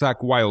viejo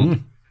Zakk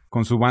Wylde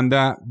con su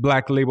banda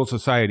Black Label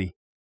Society.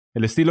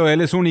 El estilo de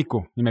él es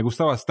único y me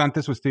gusta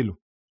bastante su estilo.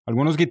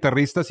 Algunos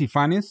guitarristas y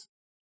fans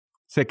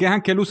se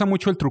quejan que él usa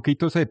mucho el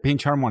truquito ese de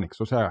pinch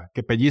harmonics, o sea,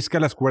 que pellizca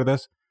las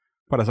cuerdas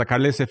para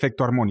sacarle ese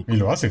efecto armónico. Y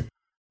lo hace.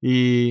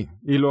 Y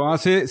lo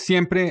hace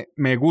siempre,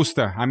 me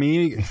gusta. A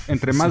mí,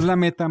 entre más la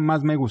meta,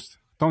 más me gusta.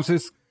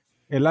 Entonces,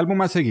 el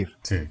álbum a seguir,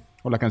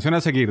 o la canción a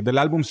seguir, del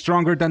álbum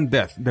Stronger Than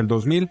Death del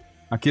 2000,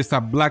 aquí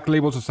está Black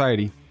Label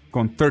Society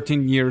con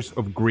 13 Years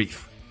of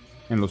Grief.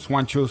 En Los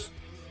Juanchos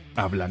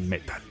Hablan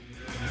Metal.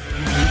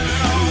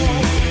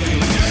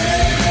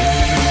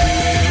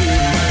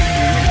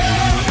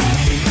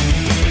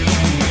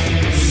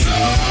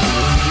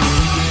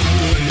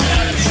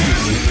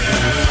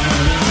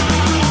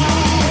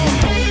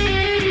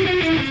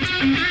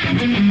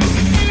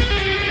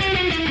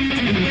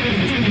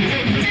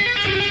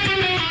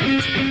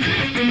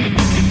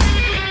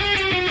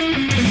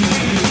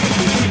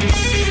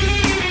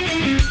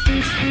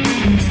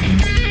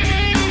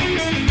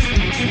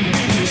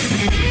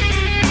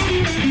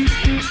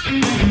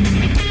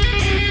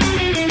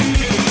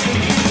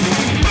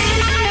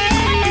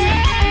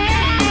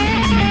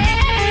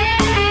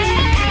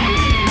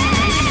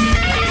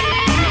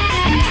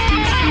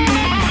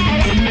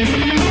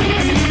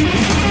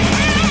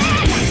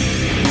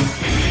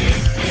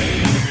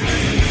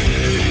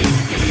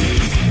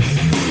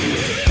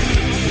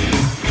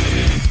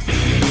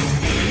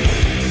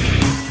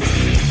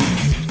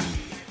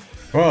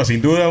 Oh,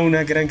 sin duda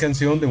una gran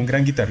canción de un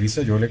gran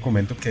guitarrista. Yo le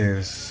comento que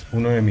es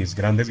uno de mis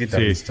grandes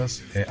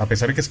guitarristas, a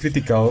pesar de que es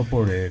criticado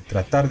por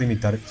tratar de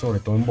imitar, sobre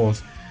todo en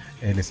voz,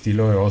 el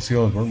estilo de Ozzy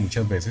Osbourne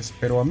muchas veces,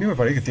 pero a mí me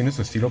parece que tiene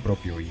su estilo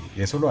propio y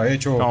eso lo ha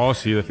hecho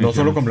no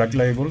solo con Black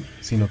Label,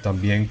 sino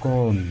también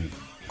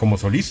como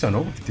solista,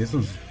 ¿no? Porque tiene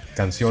sus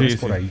canciones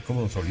por ahí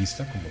como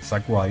solista, como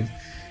Zakk Wylde.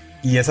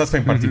 Y esas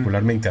en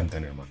particular me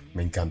encantan, hermano.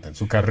 Me encantan.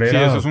 Su carrera.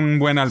 Sí, eso es un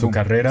buen álbum. Su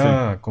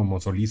carrera como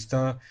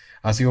solista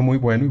ha sido muy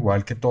bueno,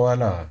 igual que toda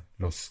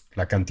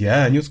la cantidad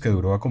de años que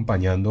duró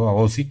acompañando a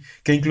Ozzy,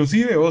 que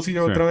inclusive Ozzy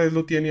otra vez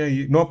lo tiene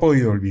ahí. No ha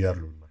podido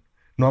olvidarlo, hermano.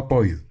 No ha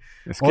podido.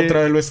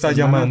 Otra vez lo está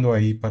llamando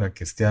ahí para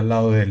que esté al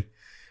lado de él.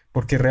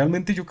 Porque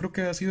realmente yo creo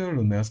que ha sido de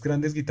los más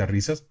grandes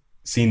guitarristas,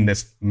 sin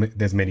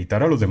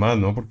desmeritar a los demás,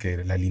 ¿no? Porque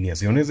las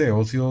alineaciones de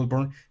Ozzy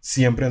Osbourne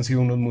siempre han sido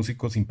unos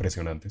músicos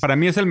impresionantes. Para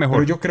mí es el mejor.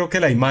 Pero yo creo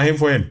que la imagen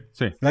fue él.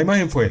 Sí. La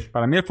imagen fue él.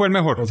 Para mí él fue el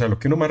mejor. O sea, lo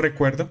que uno más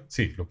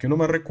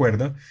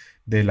recuerda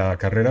de la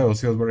carrera de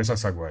Ozzy Osbourne es a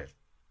Zakk Wylde,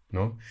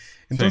 ¿no?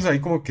 Entonces ahí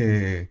como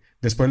que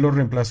después lo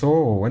reemplazó,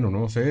 o bueno,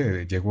 no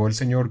sé, llegó el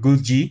señor Good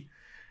G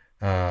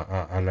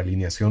a la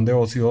alineación de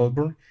Ozzy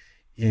Osbourne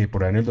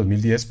por ahí en el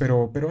 2010,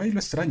 pero ahí lo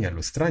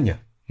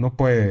extraña. No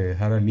puede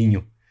dejar al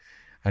niño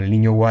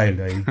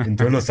Wilde ahí,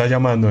 entonces lo está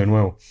llamando de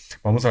nuevo.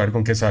 Vamos a ver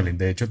con qué salen.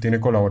 De hecho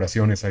tiene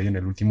colaboraciones ahí en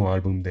el último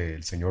álbum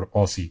del señor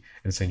Ozzy,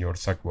 el señor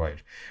Zakk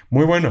Wylde.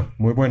 Muy buena,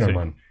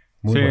 hermano.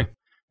 Muy buena.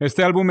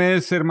 Este álbum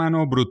es,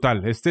 hermano,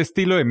 brutal. Este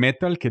estilo de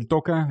metal que él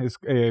toca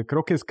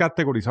creo que es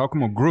categorizado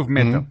como groove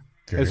metal.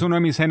 Es uno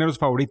de mis géneros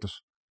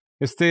favoritos.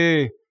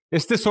 Este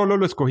solo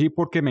lo escogí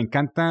porque me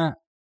encanta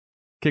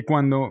que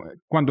cuando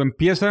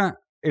empieza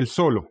el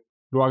solo,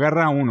 lo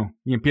agarra a uno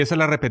y empieza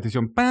la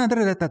repetición,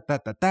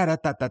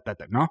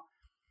 ¿no?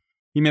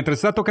 Y mientras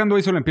está tocando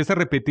eso, lo empieza a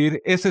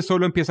repetir, ese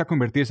solo empieza a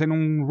convertirse en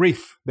un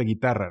riff de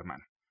guitarra,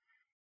 hermano.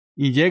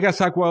 Y llega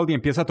Zakk Wylde y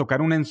empieza a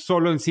tocar un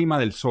solo encima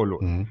del solo.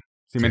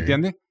 ¿Sí me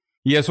entiende?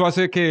 Y eso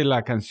hace que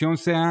la canción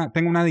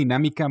tenga una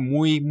dinámica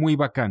muy, muy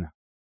bacana.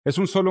 Es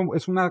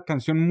una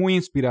canción muy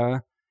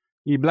inspirada.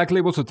 Y Black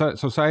Label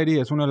Society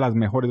es una de las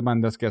mejores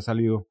bandas que ha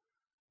salido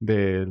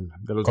de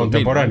los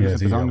contemporáneas,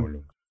 2000, ¿no?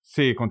 digámoslo.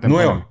 Sí,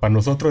 contemporánea. Nueva, para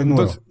nosotros es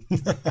nueva.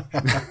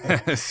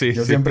 Sí,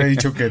 Yo siempre he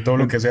dicho que todo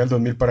lo que sea del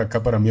 2000 para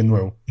acá para mí es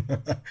nuevo.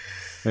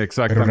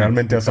 Exactamente. Pero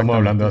realmente estamos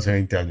hablando de hace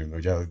 20 años, ¿no?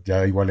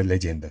 Ya igual es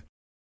leyenda.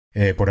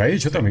 Por ahí he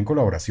hecho también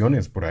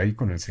colaboraciones, por ahí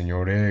con el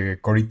señor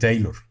Corey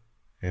Taylor.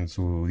 En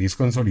su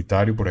disco en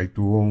solitario, por ahí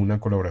tuvo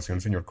una colaboración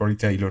el señor Corey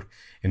Taylor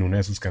en una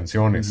de sus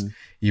canciones. Uh-huh.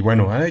 Y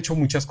bueno, ha hecho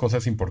muchas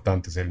cosas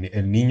importantes.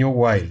 El niño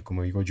Wild,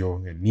 como digo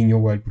yo, el niño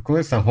Wild. ¿Cómo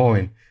es tan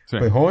joven? Sí.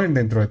 Pues joven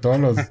dentro de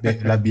todas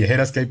las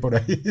viejeras que hay por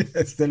ahí.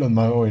 Es de los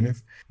más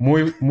jóvenes.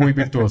 Muy, muy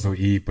virtuoso.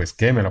 Y pues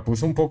que me la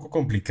puso un poco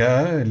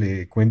complicada.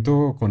 Le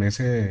cuento con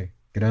ese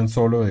gran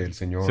solo del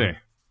señor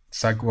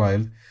Zakk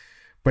Wylde.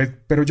 Pues,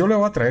 pero yo le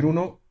voy a traer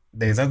uno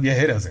de esas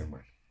viejeras,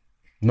 hermano.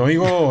 No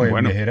digo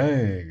viejera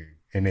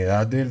en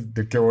edad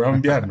del que voy a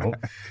enviar, ¿no?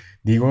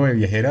 Digo de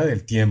viejera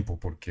del tiempo,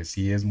 porque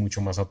sí es mucho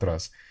más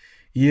atrás.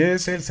 Y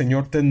es el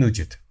señor Ted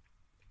Nugent.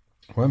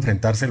 Voy a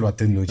enfrentárselo a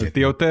Ted Nugent. El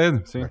tío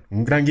Ted, sí.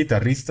 Un gran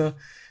guitarrista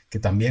que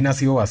también ha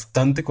sido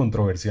bastante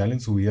controversial en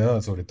su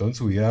vida, sobre todo en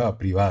su vida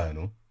privada,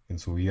 ¿no? En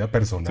su vida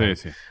personal.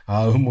 Sí. Ha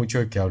dado mucho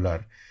de qué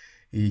hablar.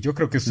 Y yo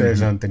creo que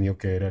ustedes han tenido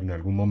que ver en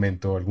algún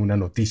momento alguna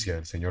noticia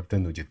del señor Ted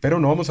Nugent. Pero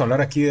no vamos a hablar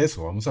aquí de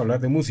eso, vamos a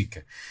hablar de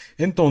música.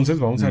 Entonces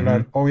vamos a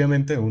hablar,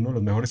 obviamente, de uno de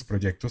los mejores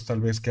proyectos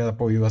tal vez que ha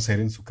podido hacer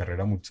en su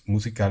carrera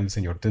musical el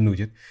señor Ted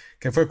Nugent,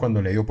 que fue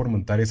cuando le dio por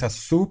montar esa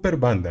super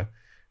banda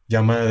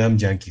llamada Damn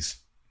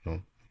Yankees,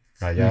 ¿no?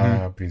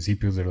 Allá a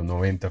principios de los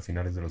 90,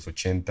 finales de los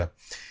 80,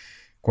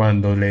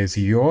 cuando le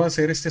decidió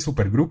hacer este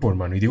supergrupo,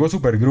 hermano. Y digo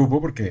supergrupo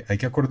porque hay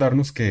que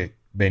acordarnos que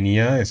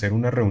venía de ser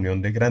una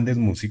reunión de grandes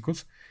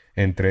músicos.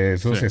 Entre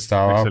esos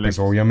estaba, pues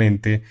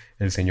obviamente,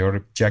 el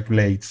señor Jack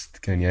Blades,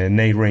 que venía de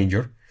Night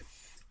Ranger,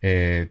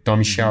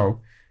 Tommy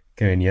Shaw,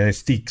 que venía de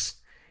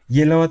Styx,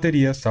 y en la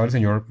batería estaba el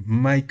señor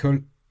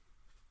Michael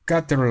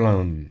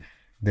Catterland,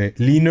 de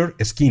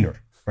Lynyrd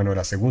Skynyrd. Bueno,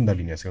 la segunda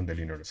alineación de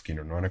Lynyrd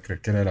Skynyrd. No van a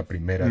creer que era de la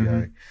primera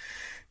ya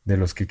de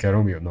los que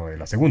quedaron vivos, no, de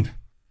la segunda.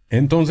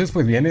 Entonces,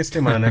 pues viene este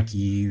man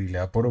aquí y le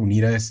da por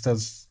unir a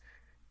estos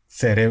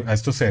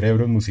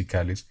cerebros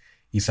musicales.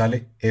 Y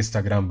sale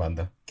esta gran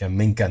banda, que a mí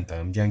me encanta.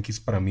 Damn Yankees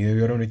para mí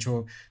debieron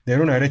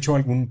haber hecho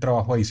algún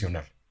trabajo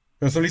adicional.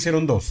 Pero solo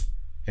hicieron 2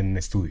 en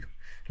estudio,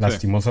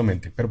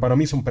 lastimosamente. Pero para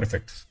mí son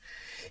perfectos.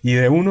 Y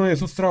de uno de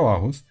esos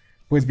trabajos,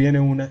 pues viene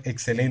una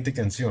excelente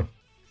canción.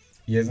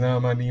 Y es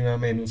nada más ni nada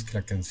menos que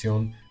la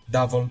canción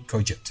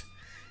Vol.1,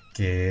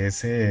 que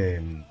es,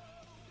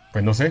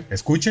 pues no sé,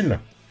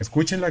 escúchenla,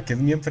 que es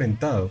mi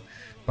enfrentado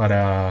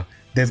para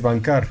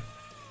desbancar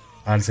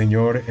al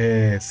señor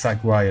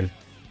Zakk Wylde,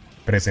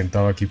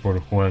 presentado aquí por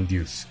Juan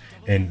Dios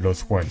en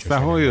Los Juanchos. Está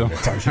jodido.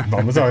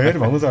 Vamos a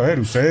ver.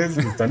 Ustedes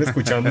están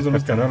escuchando, son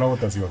los que han dado la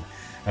votación.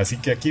 Así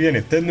que aquí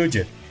viene Ted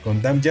Nugent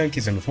con Damn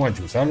Yankees en Los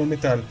Juanchos, Hablan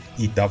Metal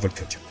y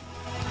Vol.1.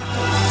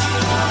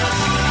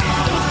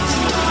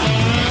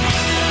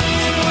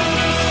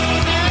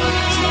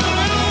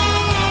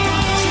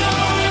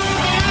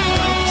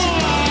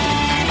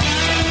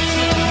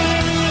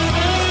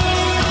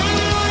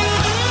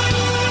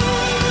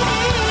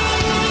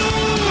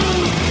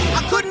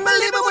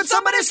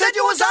 Somebody said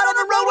you was out on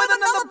the road with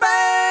another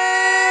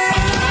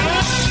band.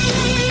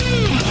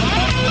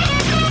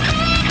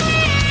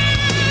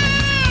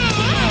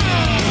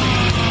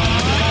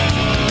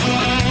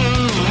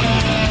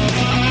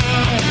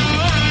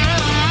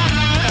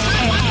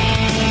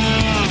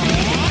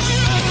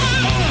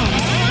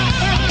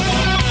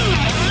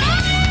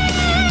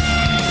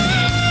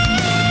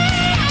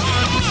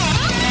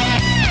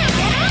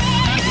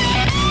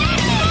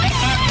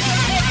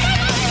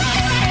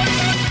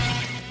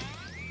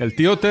 El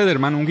tío Ted,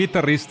 hermano, un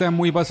guitarrista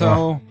muy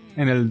basado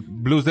en el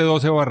blues de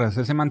 12 barras.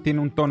 Ese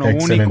mantiene un tono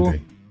único.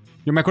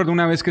 Yo me acuerdo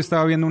una vez que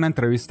estaba viendo una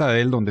entrevista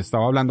de él donde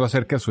estaba hablando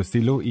acerca de su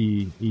estilo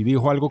y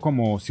dijo algo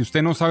como, si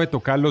usted no sabe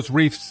tocar los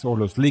riffs o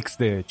los licks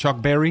de Chuck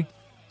Berry,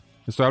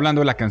 estoy hablando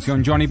de la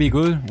canción Johnny B.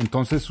 Good,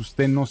 entonces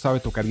usted no sabe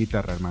tocar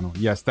guitarra, hermano.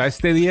 Y hasta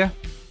este día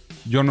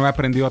yo no he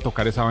aprendido a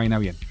tocar esa vaina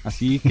bien.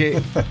 Así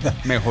que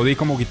me jodí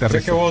como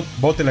guitarrista. O sea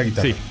que bote la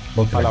guitarra. Sí,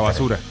 a la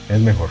basura. Es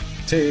mejor.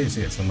 Sí,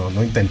 eso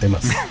no intenté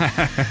más.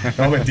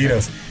 No,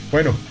 mentiras.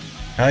 Bueno,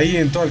 ahí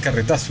en todo el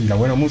carretazo y la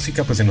buena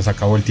música, pues se nos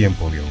acabó el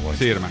tiempo, viejo.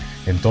 Sí, hermano.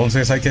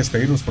 Entonces hay que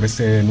despedirnos por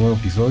este nuevo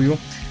episodio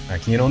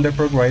aquí en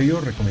Underprog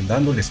Radio,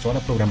 recomendándoles toda la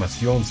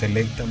programación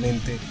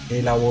selectamente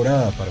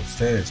elaborada para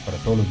ustedes, para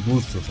todos los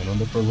gustos, en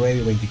Underprog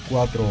Radio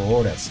 24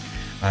 horas,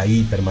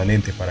 ahí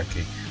permanente para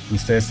que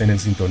ustedes estén en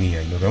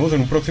sintonía. Y nos vemos en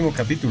un próximo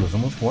capítulo.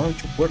 Somos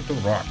Juancho Puerto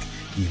Rock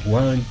y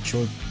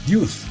Juancho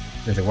Dios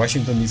desde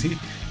Washington, D.C.,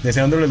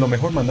 deseándoles lo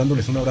mejor,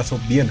 mandándoles un abrazo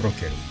bien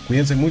rockero.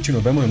 Cuídense mucho y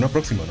nos vemos en una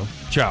próxima, ¿no?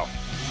 Chao.